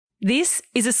This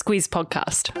is a Squiz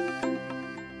podcast.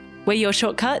 We're your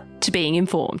shortcut to being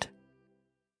informed.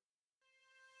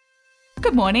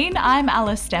 Good morning, I'm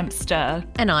Alice Dempster.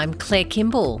 And I'm Claire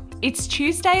Kimball. It's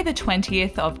Tuesday the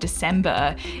 20th of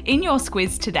December. In your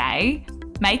Squiz today,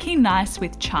 making nice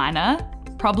with China,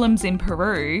 problems in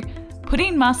Peru,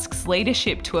 putting Musk's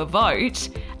leadership to a vote,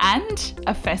 and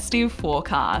a festive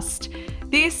forecast.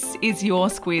 This is your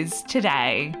Squiz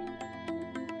today.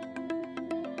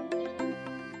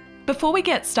 Before we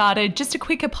get started, just a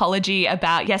quick apology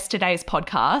about yesterday's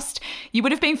podcast. You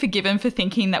would have been forgiven for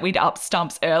thinking that we'd up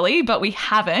stumps early, but we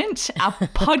haven't. Our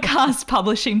podcast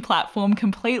publishing platform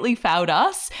completely failed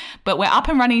us, but we're up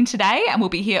and running today and we'll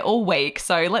be here all week.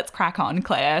 So let's crack on,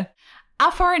 Claire.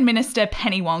 Our Foreign Minister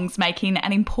Penny Wong's making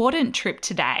an important trip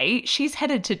today. She's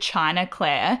headed to China,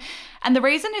 Claire. And the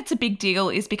reason it's a big deal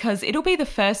is because it'll be the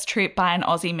first trip by an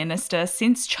Aussie minister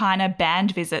since China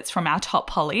banned visits from our top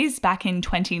pollies back in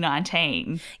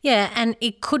 2019. Yeah, and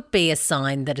it could be a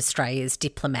sign that Australia's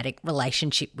diplomatic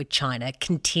relationship with China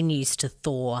continues to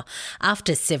thaw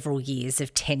after several years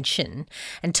of tension.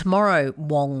 And tomorrow,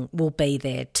 Wong will be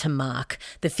there to mark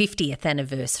the 50th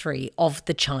anniversary of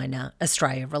the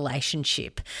China-Australia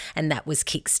relationship. And that was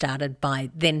kick-started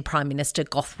by then Prime Minister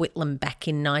Gough Whitlam back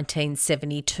in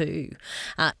 1972.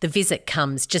 The visit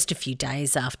comes just a few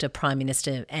days after Prime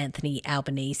Minister Anthony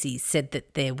Albanese said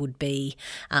that there would be,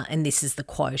 and this is the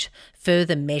quote,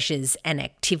 further measures and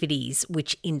activities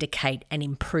which indicate an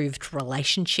improved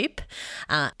relationship.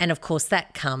 And of course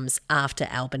that comes after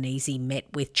Albanese met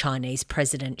with Chinese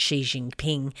President Xi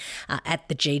Jinping at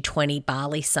the G20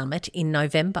 Bali summit in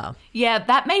November. Yeah,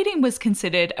 that meeting was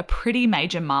considered a pretty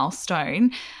major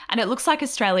milestone, and it looks like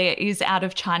Australia is out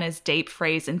of China's deep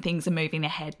freeze and things are moving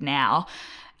ahead now.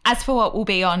 As for what will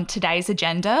be on today's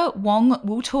agenda, Wong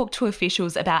will talk to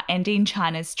officials about ending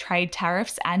China's trade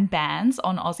tariffs and bans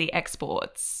on Aussie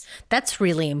exports. That's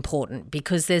really important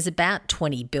because there's about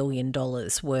 $20 billion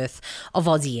worth of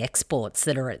Aussie exports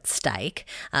that are at stake.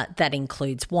 That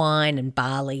includes wine and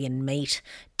barley and meat,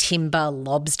 timber,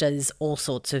 lobsters, all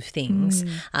sorts of things.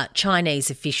 Chinese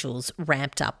officials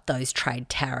ramped up those trade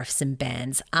tariffs and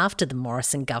bans after the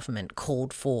Morrison government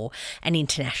called for an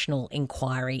international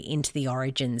inquiry into the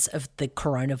origins of the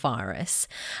coronavirus.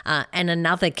 And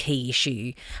another key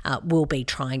issue will be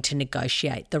trying to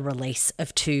negotiate the release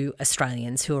of two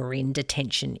Australians who are in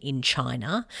detention in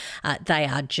China. They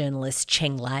are journalist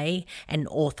Cheng Lei and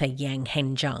author Yang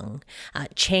Henzheng.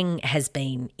 Cheng has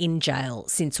been in jail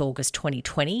since August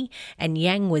 2020. And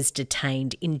Yang was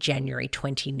detained in January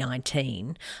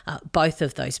 2019. Both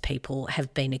of those people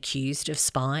have been accused of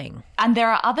spying. And there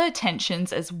are other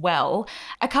tensions as well.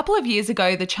 A couple of years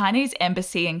ago, the Chinese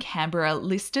embassy in Canberra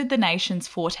listed the nation's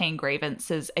 14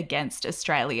 grievances against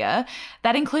Australia.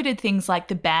 That included things like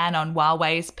the ban on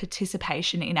Huawei's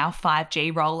participation in our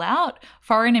 5G rollout,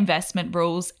 foreign investment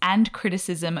rules, and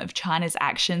criticism of China's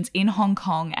actions in Hong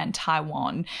Kong and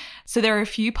Taiwan. So there are a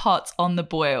few pots on the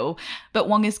boil, but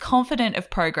Wong is confident of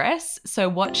progress, so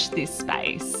watch this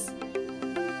space.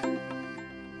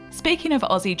 Speaking of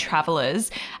Aussie travellers,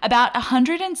 about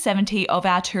 170 of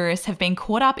our tourists have been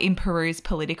caught up in Peru's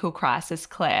political crisis,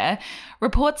 Claire.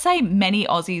 Reports say many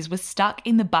Aussies were stuck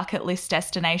in the bucket list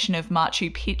destination of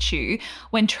Machu Picchu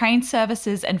when train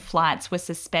services and flights were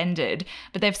suspended,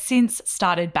 but they've since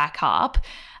started back up.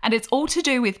 And it's all to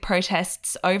do with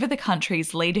protests over the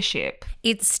country's leadership.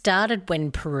 It started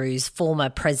when Peru's former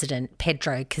president,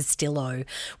 Pedro Castillo,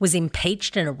 was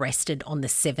impeached and arrested on the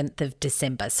 7th of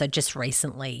December, so just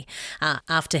recently,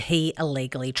 after he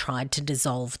illegally tried to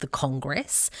dissolve the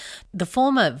Congress. The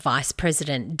former vice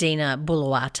president, Dina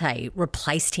Boluarte,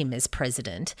 replaced him as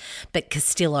president, but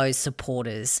Castillo's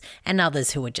supporters and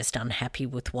others who are just unhappy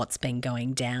with what's been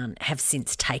going down have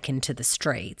since taken to the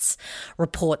streets.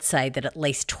 Reports say that at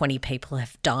least 20 people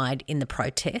have died in the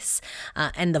protests,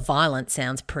 and the violence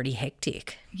sounds pretty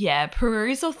hectic. Yeah,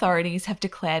 Peru's authorities have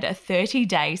declared a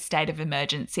 30-day state of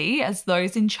emergency as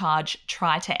those in charge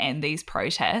try to end these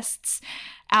protests.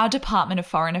 Our Department of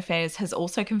Foreign Affairs has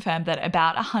also confirmed that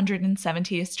about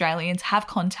 170 Australians have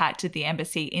contacted the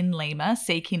embassy in Lima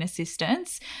seeking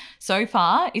assistance. So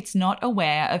far, it's not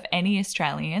aware of any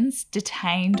Australians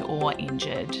detained or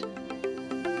injured.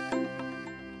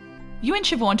 You and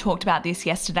Siobhan talked about this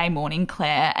yesterday morning,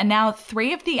 Claire, and now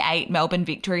 3 of the 8 Melbourne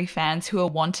Victory fans who are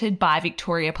wanted by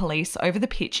Victoria Police over the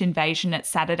pitch invasion at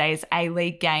Saturday's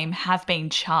A-League game have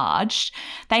been charged.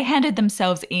 They handed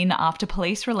themselves in after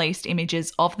police released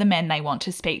images of the men they want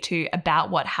to speak to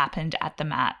about what happened at the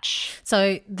match.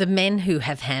 So the men who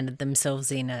have handed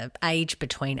themselves in are aged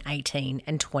between 18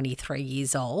 and 23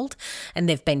 years old, and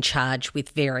they've been charged with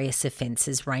various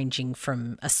offences ranging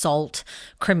from assault,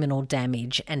 criminal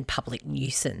damage and public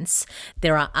nuisance.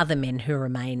 There are other men who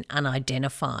remain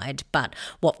unidentified, but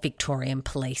what Victorian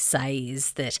Police say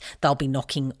is that they'll be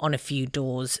knocking on a few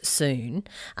doors soon.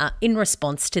 In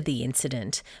response to the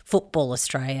incident, Football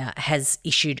Australia has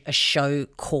issued a show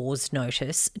cause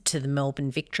notice to the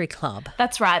Melbourne Victory Club.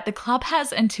 That's right. The club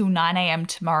has until 9 a.m.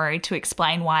 tomorrow to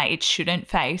explain why it shouldn't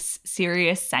face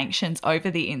serious sanctions over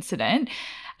the incident.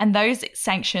 And those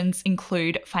sanctions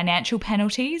include financial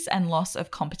penalties and loss of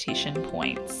competition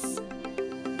points.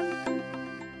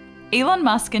 Elon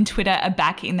Musk and Twitter are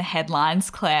back in the headlines,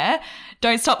 Claire.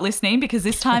 Don't stop listening because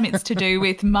this time it's to do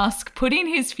with Musk putting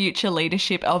his future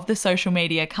leadership of the social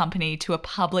media company to a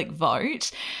public vote.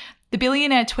 The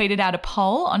billionaire tweeted out a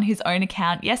poll on his own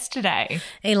account yesterday.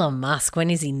 Elon Musk, when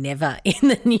is he never in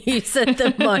the news at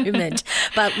the moment?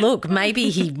 But look, maybe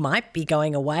he might be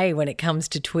going away when it comes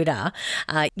to Twitter.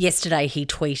 Yesterday he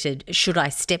tweeted, "Should I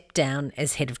step down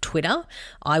as head of Twitter?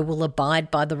 I will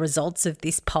abide by the results of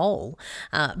this poll."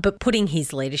 But putting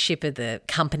his leadership of the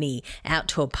company out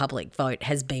to a public vote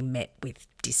has been met with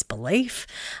disbelief,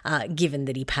 given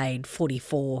that he paid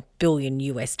 $44 billion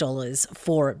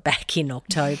for it back in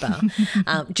October.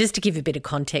 Just to give a bit of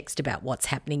context about what's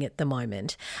happening at the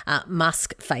moment,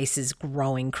 Musk faces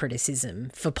growing criticism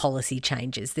for policy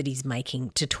changes that he's making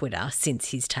to Twitter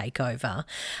since his takeover.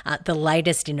 The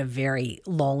latest in a very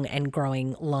long and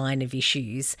growing line of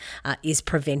issues is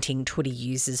preventing Twitter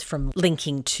users from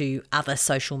linking to other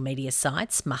social media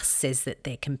sites. Musk says that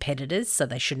they're competitors, so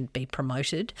they shouldn't be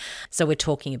promoted. So we're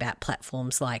talking about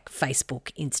platforms like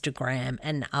Facebook, Instagram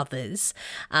and others.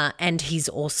 And he's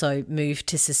also moved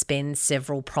to suspend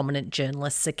several prominent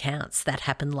journalists' accounts. That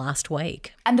happened last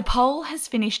week. And the poll has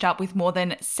finished up with more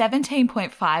than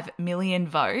 17.5 million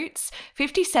votes.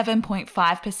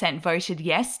 57.5% voted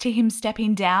yes to him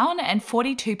stepping down and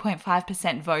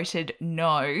 42.5% voted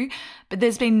no. But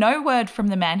there's been no word from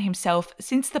the man himself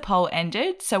since the poll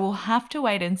ended, so we'll have to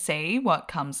wait and see what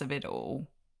comes of it all.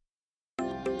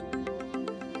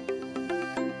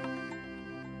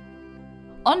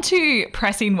 On to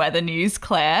pressing weather news,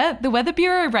 Claire. The Weather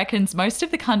Bureau reckons most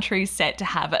of the country is set to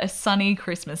have a sunny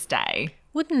Christmas Day.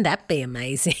 Wouldn't that be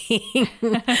amazing?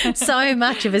 So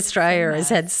much of Australia has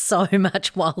had so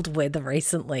much wild weather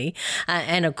recently,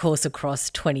 and of course across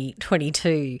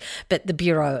 2022. But the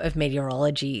Bureau of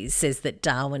Meteorology says that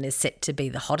Darwin is set to be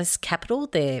the hottest capital.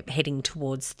 They're heading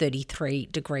towards 33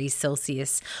 degrees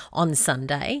Celsius on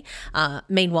Sunday.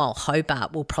 Meanwhile,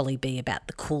 Hobart will probably be about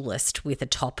the coolest with a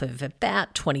top of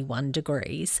about 21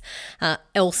 degrees.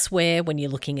 Elsewhere, when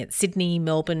you're looking at Sydney,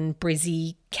 Melbourne,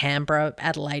 Brizzy, Canberra,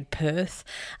 Adelaide, Perth,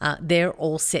 they're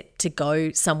all set to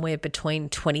go somewhere between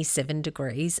 27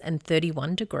 degrees and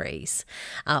 31 degrees.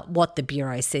 What the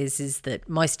Bureau says is that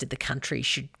most of the country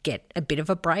should get a bit of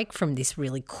a break from this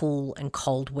really cool and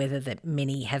cold weather that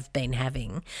many have been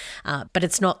having. But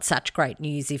it's not such great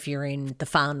news if you're in the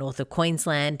far north of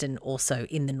Queensland and also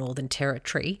in the Northern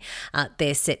Territory.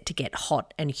 They're set to get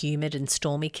hot and humid and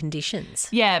stormy conditions.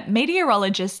 Yeah,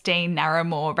 meteorologist Dean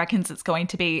Narramore reckons it's going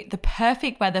to be the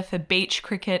perfect weather for beach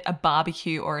cricket, a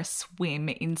barbecue or a swim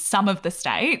in some of the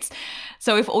states.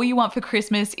 So if all you want for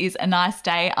Christmas is a nice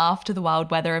day after the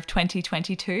wild weather of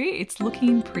 2022, it's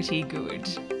looking pretty good.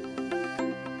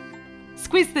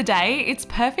 Squiz the Day, it's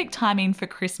perfect timing for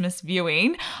Christmas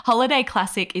viewing. Holiday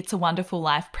classic It's a Wonderful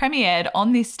Life premiered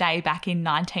on this day back in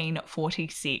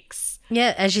 1946.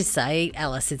 Yeah, as you say,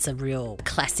 Alice, it's a real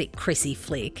classic Chrissy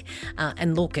flick.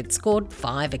 And look, it scored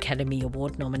 5 Academy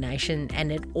Award nominations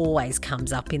and it always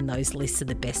comes up in those lists of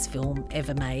the best film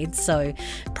ever made. So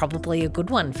probably a good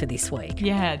one for this week.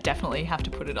 Yeah, definitely have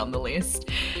to put it on the list.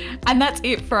 And that's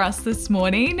it for us this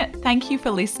morning. Thank you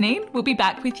for listening. We'll be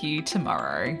back with you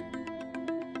tomorrow.